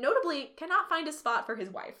 and notably cannot find a spot for his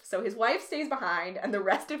wife. So his wife stays behind, and the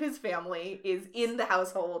rest of his family is in the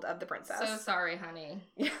household of the princess. So sorry, honey.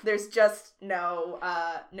 Yeah, there's just no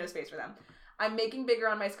space for them. I'm making bigger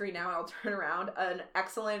on my screen now, and I'll turn around, an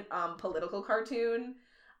excellent political cartoon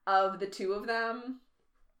of the two of them,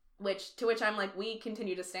 to which I'm like, we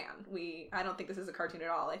continue to stand. I don't think this is a cartoon at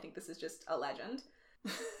all. I think this is just a legend.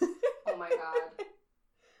 Oh my god.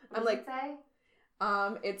 What does it say?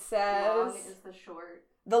 It says... Long is the short.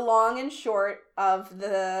 The long and short of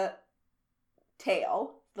the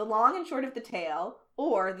tale. The long and short of the tale,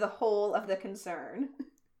 or the whole of the concern.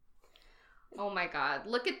 Oh my god,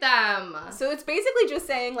 look at them. So it's basically just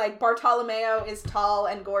saying, like, Bartolomeo is tall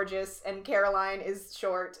and gorgeous, and Caroline is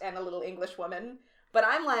short and a little English woman. But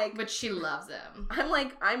I'm like... But she loves him. I'm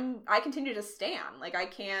like, I continue to stand. Like, I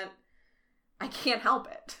can't help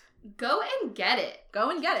it. Go and get it.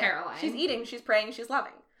 Go and get it. Caroline. She's eating, she's praying, she's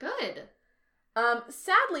loving. Good.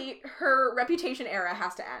 Sadly, her reputation era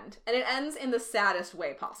has to end, and it ends in the saddest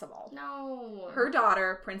way possible. No. Her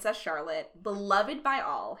daughter, Princess Charlotte, beloved by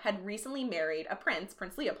all, had recently married a prince,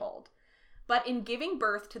 Prince Leopold. But in giving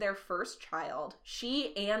birth to their first child,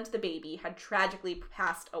 she and the baby had tragically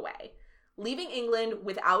passed away, leaving England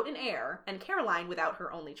without an heir and Caroline without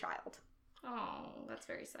her only child. Oh, that's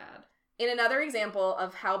very sad. In another example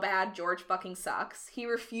of how bad George fucking sucks, he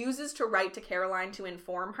refuses to write to Caroline to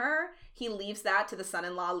inform her. He leaves that to the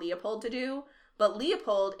son-in-law Leopold to do, but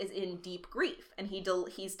Leopold is in deep grief, and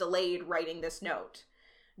he's delayed writing this note.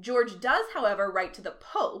 George does, however, write to the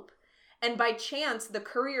Pope, and by chance, the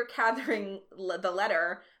courier carrying the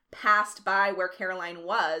letter passed by where Caroline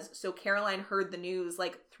was, so Caroline heard the news,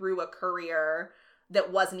 like, through a courier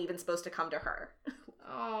that wasn't even supposed to come to her.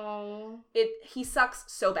 Oh. He sucks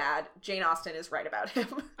so bad. Jane Austen is right about him.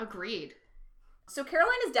 Agreed. So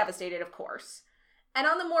Caroline is devastated, of course. And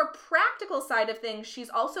on the more practical side of things, she's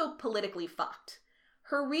also politically fucked.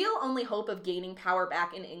 Her real only hope of gaining power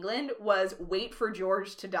back in England was wait for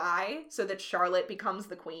George to die so that Charlotte becomes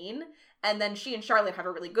the queen. And then she and Charlotte have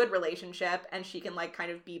a really good relationship, and she can, like,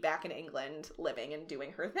 kind of be back in England living and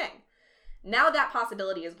doing her thing. Now that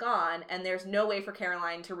possibility is gone, and there's no way for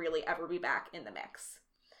Caroline to really ever be back in the mix.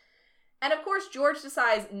 And of course, George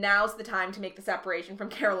decides now's the time to make the separation from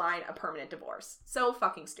Caroline a permanent divorce. So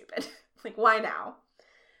fucking stupid. Like, why now?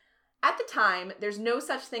 At the time, there's no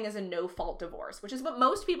such thing as a no-fault divorce, which is what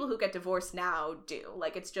most people who get divorced now do.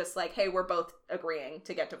 Like, it's just like, hey, we're both agreeing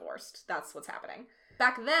to get divorced. That's what's happening.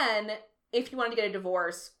 Back then, if you wanted to get a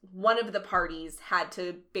divorce, one of the parties had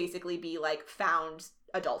to basically be, like, found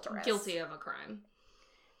adulterous. Guilty of a crime.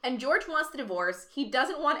 And George wants the divorce. He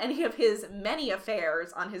doesn't want any of his many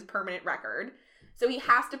affairs on his permanent record. So he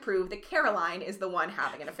has to prove that Caroline is the one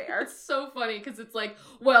having an affair. It's so funny because it's like,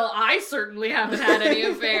 well, I certainly haven't had any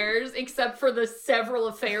affairs except for the several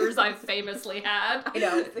affairs I've famously had. I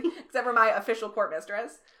know, except for my official court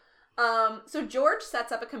mistress. So George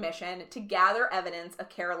sets up a commission to gather evidence of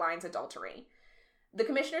Caroline's adultery. The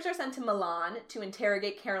commissioners are sent to Milan to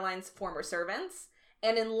interrogate Caroline's former servants.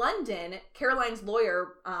 And in London, Caroline's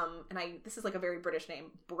lawyer, this is like a very British name,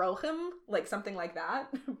 Brougham, like something like that.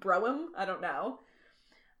 Brougham, I don't know.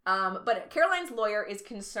 But Caroline's lawyer is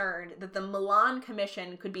concerned that the Milan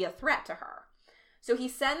commission could be a threat to her. So he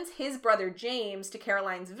sends his brother James to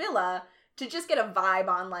Caroline's villa to just get a vibe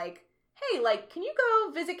on, like, hey, like, can you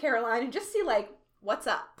go visit Caroline and just see, like, what's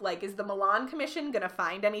up? Like, is the Milan commission gonna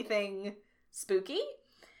find anything spooky?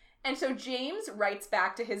 And so James writes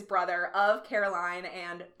back to his brother of Caroline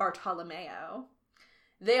and Bartolomeo.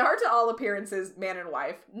 They are, to all appearances, man and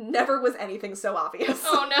wife. Never was anything so obvious.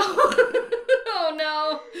 Oh, no. Oh,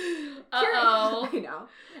 no. Uh-oh. I know.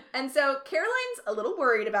 And so Caroline's a little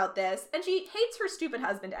worried about this, and she hates her stupid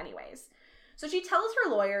husband anyways. So she tells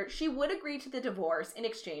her lawyer she would agree to the divorce in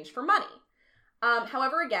exchange for money.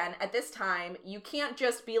 However, again, at this time, you can't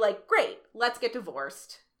just be like, great, let's get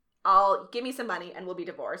divorced. Give me some money and we'll be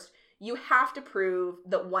divorced. You have to prove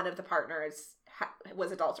that one of the partners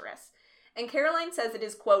was adulterous. And Caroline says it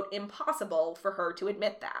is, quote, impossible for her to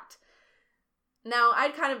admit that. Now,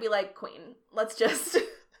 I'd kind of be like, Queen, let's just...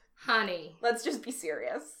 Honey. Let's just be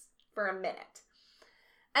serious for a minute.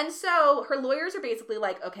 And so her lawyers are basically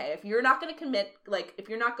like, okay, if you're not going to commit, like, if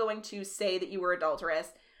you're not going to say that you were adulterous,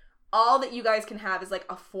 all that you guys can have is, like,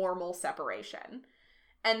 a formal separation.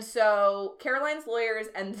 And so Caroline's lawyers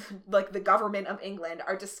and, like, the government of England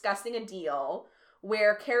are discussing a deal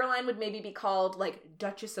where Caroline would maybe be called, like,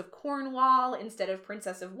 Duchess of Cornwall instead of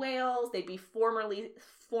Princess of Wales. They'd be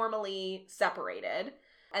formally separated.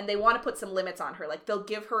 And they want to put some limits on her. Like, they'll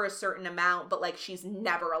give her a certain amount, but, like, she's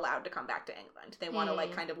never allowed to come back to England. They want to,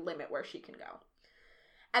 like, kind of limit where she can go.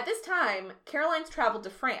 At this time, Caroline's traveled to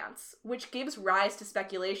France, which gives rise to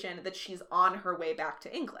speculation that she's on her way back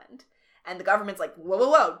to England. And the government's like,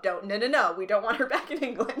 whoa, no, we don't want her back in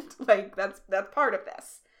England. Like, that's part of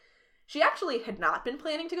this. She actually had not been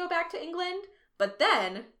planning to go back to England, but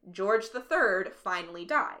then George III finally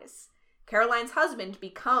dies. Caroline's husband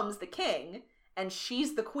becomes the king, and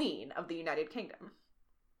she's the queen of the United Kingdom.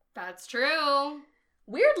 That's true.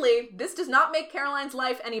 Weirdly, this does not make Caroline's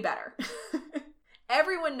life any better.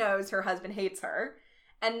 Everyone knows her husband hates her,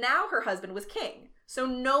 and now her husband was king, so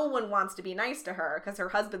no one wants to be nice to her because her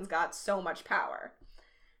husband's got so much power.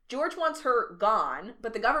 George wants her gone,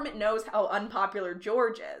 but the government knows how unpopular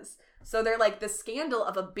George is, so they're like, the scandal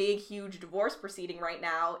of a big, huge divorce proceeding right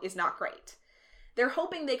now is not great. They're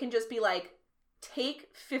hoping they can just be like,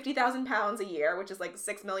 take £50,000 a year, which is like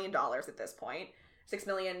 $6 million at this point, 6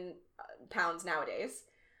 million pounds nowadays,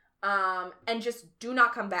 and just do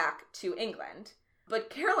not come back to England. But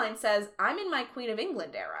Caroline says, I'm in my Queen of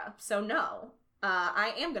England era, so no,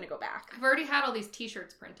 I am going to go back. I've already had all these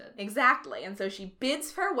t-shirts printed. Exactly, and so she bids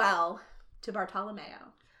farewell to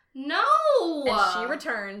Bartolomeo. No! And she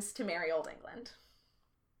returns to merry old England.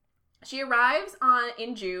 She arrives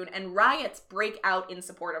in June, and riots break out in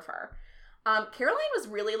support of her. Caroline was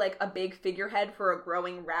really, like, a big figurehead for a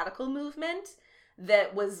growing radical movement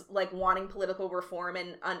that was, like, wanting political reform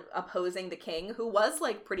and opposing the king, who was,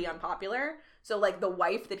 like, pretty unpopular. So, like, the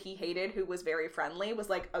wife that he hated, who was very friendly, was,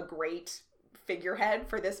 like, a great figurehead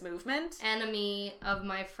for this movement. Enemy of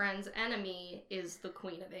my friend's enemy is the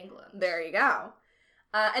Queen of England. There you go.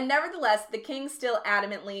 And nevertheless, the king still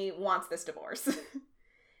adamantly wants this divorce.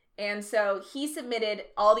 And so he submitted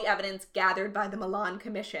all the evidence gathered by the Milan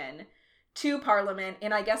Commission to Parliament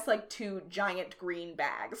in, I guess, like, 2 giant green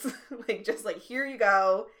bags. Like, just like, here you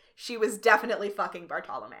go. She was definitely fucking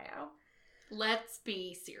Bartolomeo. Let's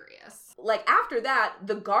be serious. Like, after that,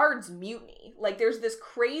 the guards mutiny. Like, there's this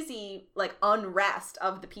crazy, like, unrest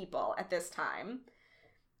of the people at this time.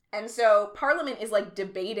 And so Parliament is, like,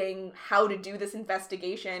 debating how to do this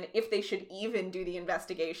investigation, if they should even do the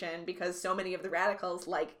investigation, because so many of the radicals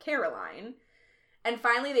like Caroline. And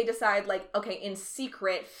finally they decide, like, okay, in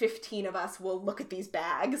secret, 15 of us will look at these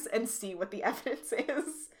bags and see what the evidence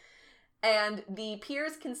is. And the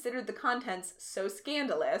peers considered the contents so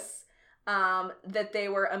scandalous that they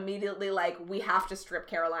were immediately like, we have to strip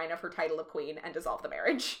Caroline of her title of queen and dissolve the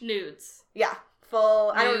marriage. Nudes. Yeah.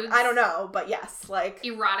 Full, Nudes. I don't know, but yes, like...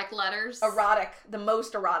 Erotic letters. Erotic, the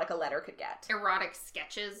most erotic a letter could get. Erotic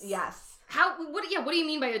sketches. Yes. What do you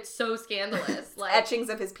mean by it's so scandalous? Like etchings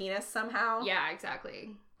of his penis somehow? Yeah,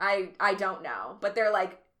 exactly. I don't know, but they're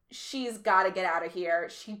like, she's gotta get out of here.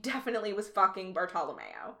 She definitely was fucking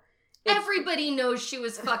Bartolomeo. Everybody knows she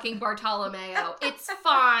was fucking Bartolomeo. It's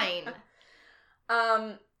fine.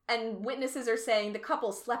 And witnesses are saying the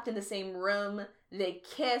couple slept in the same room, they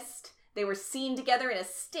kissed, they were seen together in a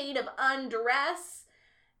state of undress,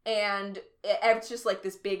 and it's just like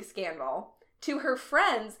this big scandal. To her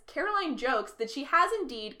friends, Caroline jokes that she has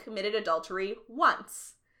indeed committed adultery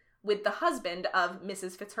once with the husband of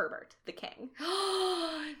Mrs. Fitzherbert, the king.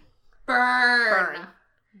 Burn.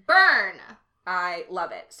 I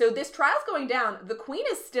love it. So this trial's going down. The queen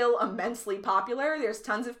is still immensely popular. There's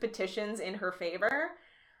tons of petitions in her favor.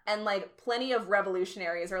 And, like, plenty of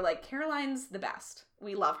revolutionaries are like, Caroline's the best.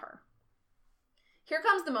 We love her. Here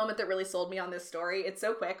comes the moment that really sold me on this story. It's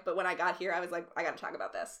so quick, but when I got here, I was like, I gotta talk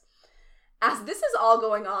about this. As this is all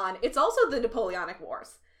going on, it's also the Napoleonic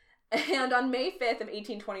Wars. And on May 5th of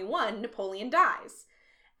 1821, Napoleon dies.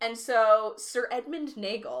 And so Sir Edmund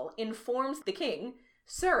Nagle informs the king,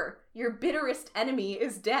 "Sir, your bitterest enemy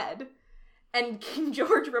is dead." And King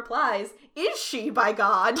George replies, "Is she, by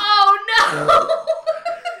God?" Oh, no!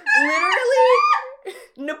 Literally,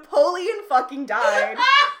 Napoleon fucking died.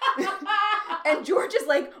 And George is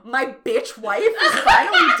like, my bitch wife is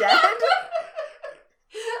finally dead?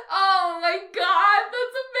 Oh my god,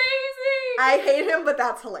 that's amazing! I hate him, but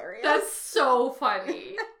that's hilarious. That's so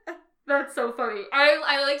funny. That's so funny.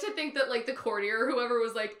 I like to think that, like, the courtier or whoever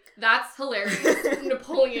was like, that's hilarious.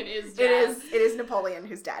 Napoleon is dead. It is Napoleon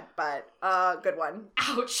who's dead, but good one.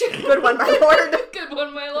 Ouch. Good one, my lord. Good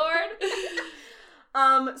one, my lord.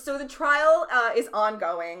 So the trial is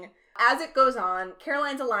ongoing. As it goes on,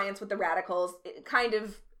 Caroline's alliance with the radicals kind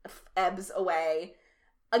of ebbs away.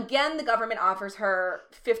 Again, the government offers her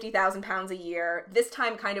 £50,000 a year, this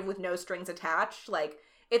time kind of with no strings attached. Like,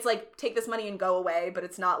 It's like, take this money and go away, but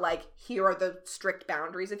it's not like, here are the strict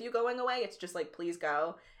boundaries of you going away. It's just like, please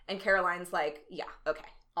go. And Caroline's like, yeah, okay,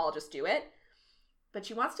 I'll just do it. But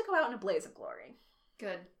she wants to go out in a blaze of glory.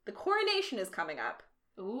 Good. The coronation is coming up.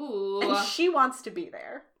 Ooh. And she wants to be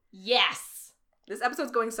there. Yes. This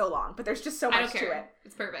episode's going so long, but there's just so much to it.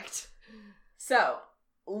 It's perfect. So,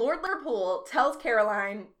 Lord Liverpool tells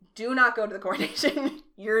Caroline, do not go to the coronation.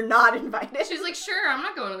 You're not invited. She's like, sure, I'm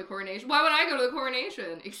not going to the coronation. Why would I go to the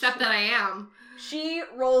coronation? Except that I am. She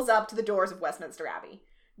rolls up to the doors of Westminster Abbey.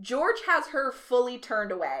 George has her fully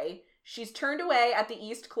turned away. She's turned away at the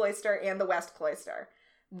East Cloister and the West Cloister.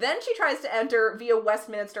 Then she tries to enter via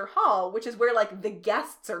Westminster Hall, which is where, like, the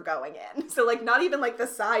guests are going in. So, like, not even, like, the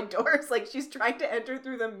side doors. Like, she's trying to enter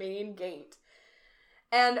through the main gate.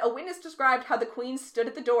 And a witness described how the queen stood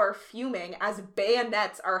at the door fuming as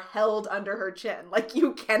bayonets are held under her chin. Like,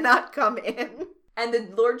 you cannot come in. And the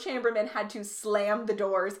Lord Chamberlain had to slam the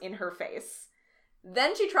doors in her face.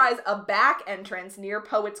 Then she tries a back entrance near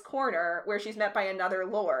Poet's Corner, where she's met by another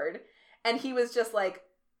lord. And he was just like,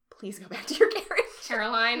 please go back to your carriage.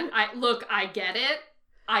 Caroline, I get it.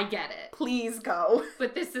 I get it. Please go.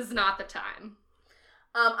 But this is not the time.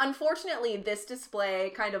 Unfortunately, this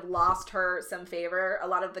display kind of lost her some favor. A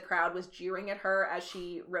lot of the crowd was jeering at her as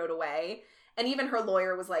she rode away. And even her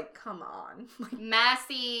lawyer was like, come on.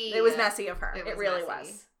 Messy. It was messy of her. It really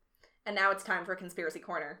messy. was. And now it's time for Conspiracy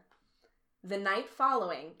Corner. The night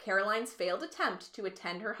following Caroline's failed attempt to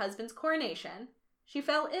attend her husband's coronation, she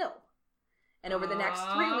fell ill. And over the next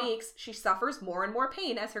 3 weeks, she suffers more and more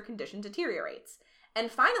pain as her condition deteriorates.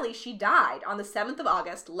 And finally, she died on the 7th of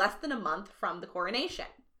August, less than a month from the coronation.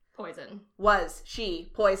 Poison. Was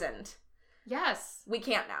she poisoned? Yes. We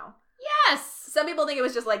can't know. Yes! Some people think it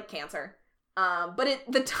was just, like, cancer. But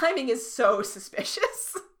the timing is so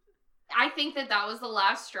suspicious. I think that was the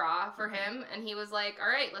last straw for him, and he was like, all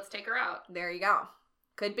right, let's take her out. There you go.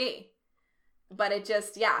 Could be. But it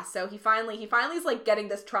just, yeah, so he finally is, like, getting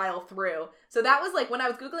this trial through. So that was, like, when I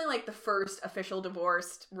was Googling, like, the first official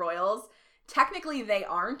divorced royals, technically they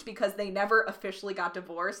aren't because they never officially got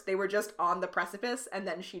divorced. They were just on the precipice, and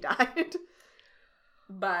then she died.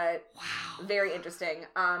 But, wow, very interesting.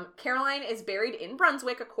 Caroline is buried in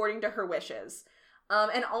Brunswick according to her wishes.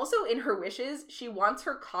 And also in her wishes, she wants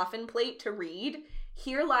her coffin plate to read,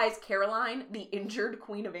 "Here lies Caroline, the injured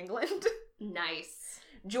Queen of England." Nice.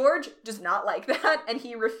 George does not like that, and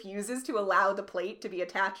he refuses to allow the plate to be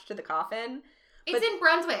attached to the coffin. It's in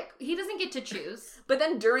Brunswick. He doesn't get to choose. But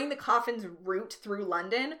then during the coffin's route through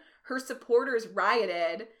London, her supporters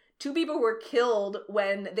rioted. 2 people were killed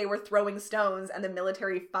when they were throwing stones, and the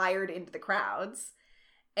military fired into the crowds.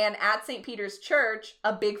 And at St. Peter's Church,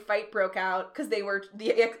 a big fight broke out because they were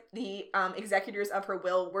the executors of her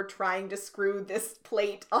will were trying to screw this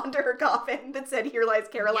plate onto her coffin that said, "Here lies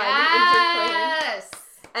Caroline, the injured queen." Yes.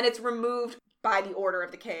 And it's removed by the order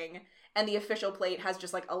of the king, and the official plate has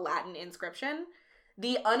just like a Latin inscription.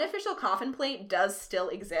 The unofficial coffin plate does still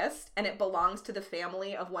exist, and it belongs to the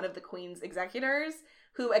family of one of the queen's executors,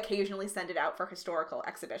 who occasionally send it out for historical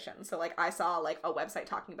exhibitions. So, like, I saw, like, a website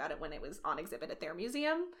talking about it when it was on exhibit at their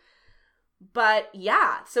museum. But,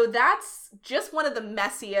 yeah, so that's just one of the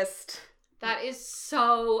messiest... That is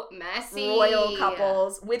so messy. Royal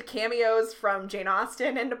couples with cameos from Jane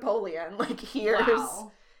Austen and Napoleon. Like, here's...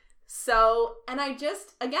 Wow. So, and I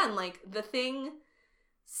just, again, like, the thing...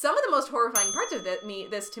 Some of the most horrifying parts of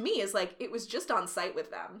this to me is, like, it was just on site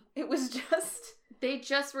with them. It was just... They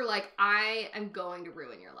just were like, I am going to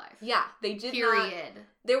ruin your life. Yeah, they did Period.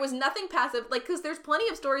 There was nothing passive, like, because there's plenty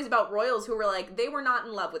of stories about royals who were like, they were not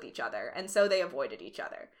in love with each other, and so they avoided each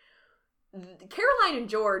other. Caroline and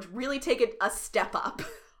George really take it a step up.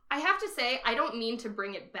 I have to say, I don't mean to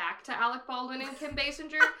bring it back to Alec Baldwin and Kim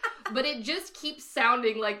Basinger, but it just keeps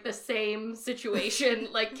sounding like the same situation.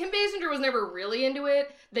 Like, Kim Basinger was never really into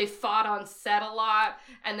it. They fought on set a lot,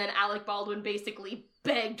 and then Alec Baldwin basically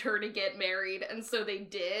begged her to get married, and so they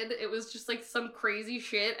did. It was just, like, some crazy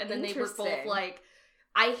shit, and then they were both like,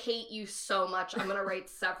 I hate you so much, I'm gonna write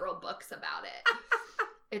several books about it.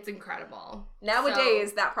 It's incredible.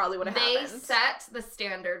 Nowadays, that probably would have happened. They set the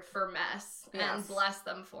standard for mess, and bless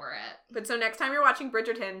them for it. But so next time you're watching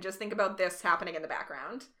Bridgerton, just think about this happening in the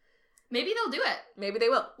background. Maybe they'll do it. Maybe they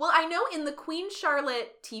will. Well, I know in the Queen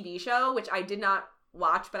Charlotte TV show, which I did not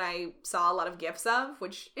watch, but I saw a lot of GIFs of,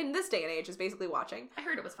 which in this day and age is basically watching. I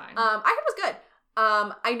heard it was fine. I heard it was good.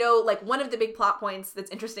 I know, like, one of the big plot points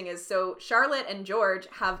that's interesting is, so Charlotte and George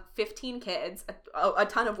have 15 kids, a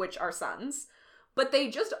ton of which are sons. But they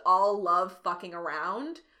just all love fucking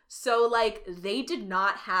around. So, like, they did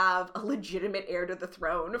not have a legitimate heir to the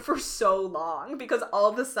throne for so long because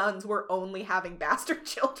all the sons were only having bastard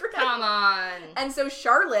children. Come on. And so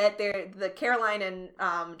Charlotte, the Caroline and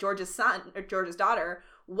George's daughter,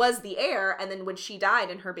 was the heir. And then when she died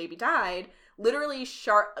and her baby died, literally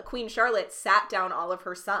Queen Charlotte sat down all of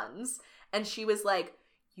her sons and she was like,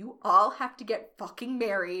 you all have to get fucking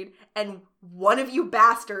married and one of you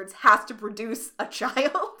bastards has to produce a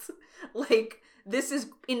child. Like, this is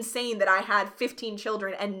insane that I had 15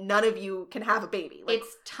 children and none of you can have a baby. Like,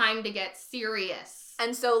 it's time to get serious.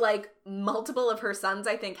 And so, like, multiple of her sons,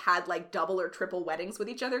 I think, had, like, double or triple weddings with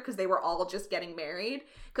each other because they were all just getting married.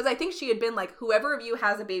 Because I think she had been like, whoever of you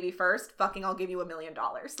has a baby first, fucking I'll give you $1 million.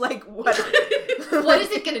 Like, what? What is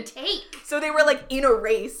it gonna take? So they were, like, in a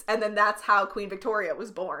race, and then that's how Queen Victoria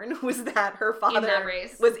was born, was that her father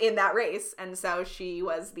was in that race. And so she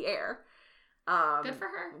was the heir. Good for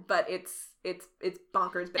her. But it's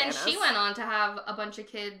bonkers bananas. And she went on to have a bunch of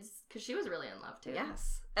kids because she was really in love too.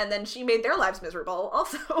 Yes. And then she made their lives miserable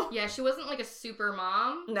also. Yeah, she wasn't like a super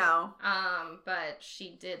mom. No. But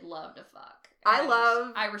she did love to fuck.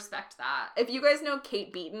 I respect that. If you guys know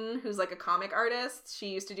Kate Beaton, who's like a comic artist, she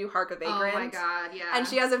used to do Hark a Vagrant. Oh my god, yeah. And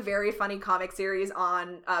she has a very funny comic series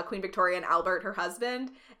on Queen Victoria and Albert, her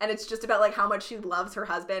husband. And it's just about like how much she loves her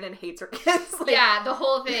husband and hates her kids. Like, yeah, the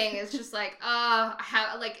whole thing is just like,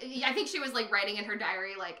 I think she was like writing in her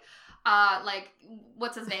diary like,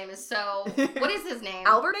 what's his name is so, what is his name?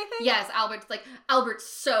 Albert, I think? Yes, Albert's like, Albert's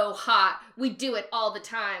so hot. We do it all the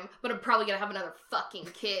time, but I'm probably gonna have another fucking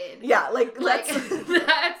kid. Yeah, like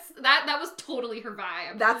that was totally her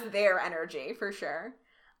vibe. That's their energy, for sure.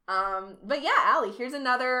 But yeah, Allie, here's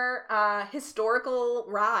another historical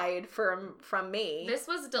ride from me. This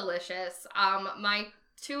was delicious.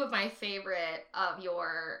 Two of my favorite of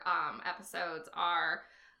your episodes are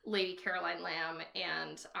Lady Caroline Lamb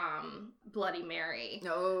and Bloody Mary.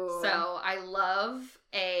 Oh. So I love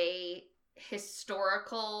a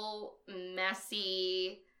historical,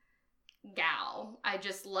 messy gal. I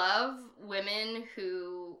just love women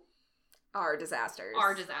who are disasters.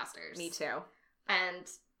 Me too. And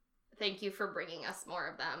thank you for bringing us more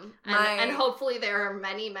of them. And hopefully there are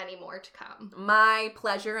many, many more to come. My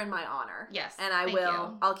pleasure and my honor. Yes. And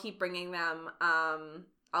I'll keep bringing them.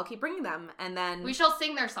 And then we shall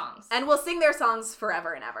sing their songs. And we'll sing their songs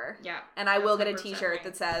forever and ever. Yeah. And I will get a t-shirt right.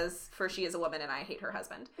 that says, "For she is a woman and I hate her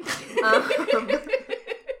husband."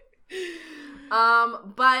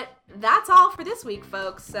 But that's all for this week,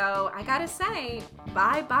 folks. So I gotta say,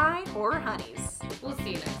 bye-bye, horror honeys. We'll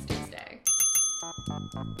see you next Tuesday.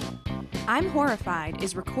 I'm Horrified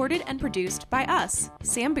is recorded and produced by us,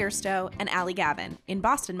 Sam Bierstow and Allie Gavin, in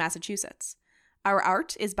Boston, Massachusetts. Our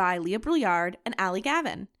art is by Leah Brouillard and Allie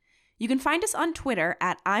Gavin. You can find us on Twitter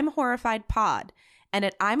at I'mHorrifiedPod and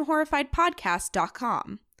at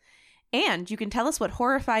I'mHorrifiedPodcast.com. And you can tell us what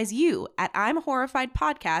horrifies you at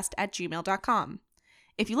I'mHorrifiedPodcast@gmail.com.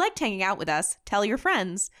 If you liked hanging out with us, tell your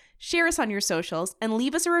friends, share us on your socials, and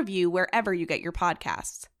leave us a review wherever you get your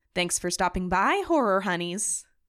podcasts. Thanks for stopping by, horror honeys.